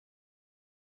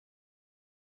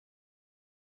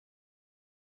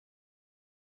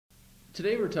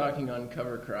Today we're talking on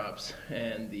cover crops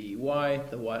and the why,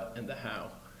 the what, and the how.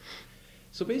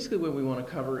 So basically what we want to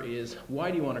cover is,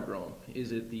 why do you want to grow them?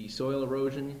 Is it the soil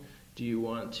erosion? Do you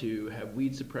want to have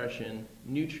weed suppression,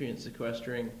 nutrient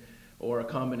sequestering, or a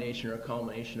combination or a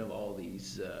culmination of all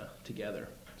these together?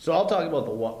 So I'll talk about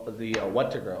the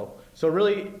what to grow. So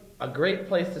really, a great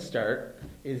place to start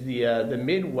is the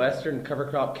Midwestern Cover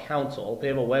Crop Council. They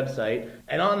have a website,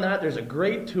 and on that there's a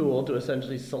great tool to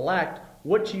essentially select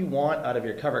what you want out of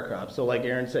your cover crop. So like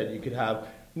Aaron said, you could have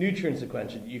nutrient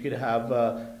sequestration, you could have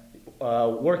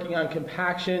working on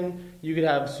compaction, you could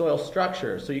have soil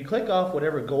structure. So you click off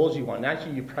whatever goals you want, and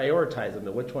actually you prioritize them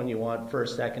to which one you want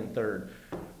first, second, third.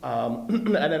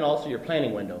 And then also your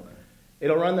planting window.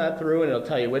 It'll run that through and it'll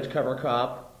tell you which cover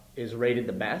crop is rated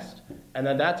the best. And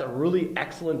then that's a really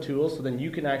excellent tool, so then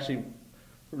you can actually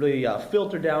really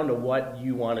filter down to what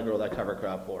you want to grow that cover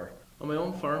crop for. On my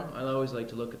own farm, I always like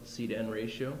to look at the seed-to-end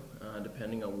ratio,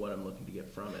 depending on what I'm looking to get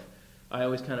from it. I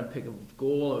always kind of pick a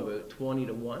goal of about 20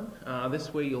 to 1.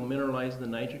 This way you'll mineralize the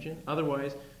nitrogen.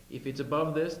 Otherwise, if it's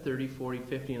above this, 30, 40,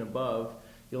 50 and above,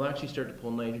 you'll actually start to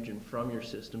pull nitrogen from your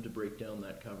system to break down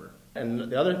that cover. And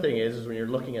the other thing is when you're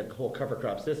looking at the whole cover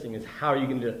crop system is how are you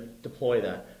going to deploy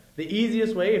that? The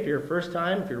easiest way, if you're first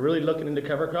time, if you're really looking into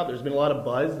cover crop, there's been a lot of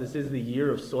buzz. This is the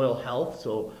year of soil health,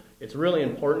 so it's really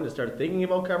important to start thinking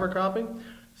about cover cropping.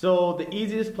 So the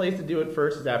easiest place to do it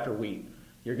first is after wheat.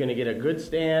 You're going to get a good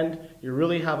stand. You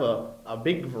really have a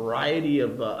big variety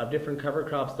of different cover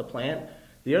crops to plant.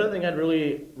 The other thing I'd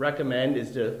really recommend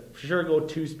is to for sure go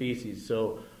 2 species.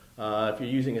 So if you're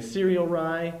using a cereal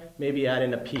rye, maybe add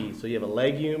in a pea. So you have a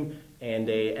legume and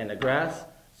a grass.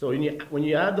 So when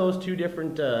you add those two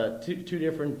different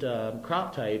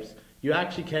crop types, you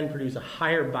actually can produce a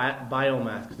higher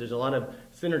biomass because there's a lot of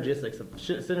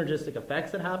synergistic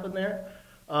effects that happen there.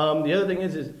 The other thing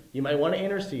is you might want to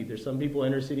interseed. There's some people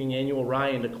interseeding annual rye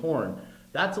into corn.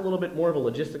 That's a little bit more of a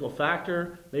logistical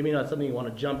factor, maybe not something you want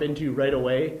to jump into right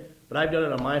away, but I've done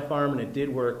it on my farm and it did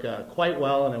work quite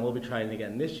well, and I will be trying it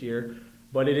again this year.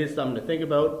 But it is something to think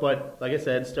about. But like I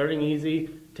said, starting easy,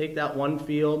 take that one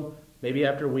field, maybe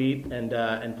after wheat, and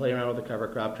play around with the cover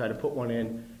crop, try to put one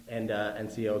in and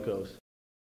see how it goes.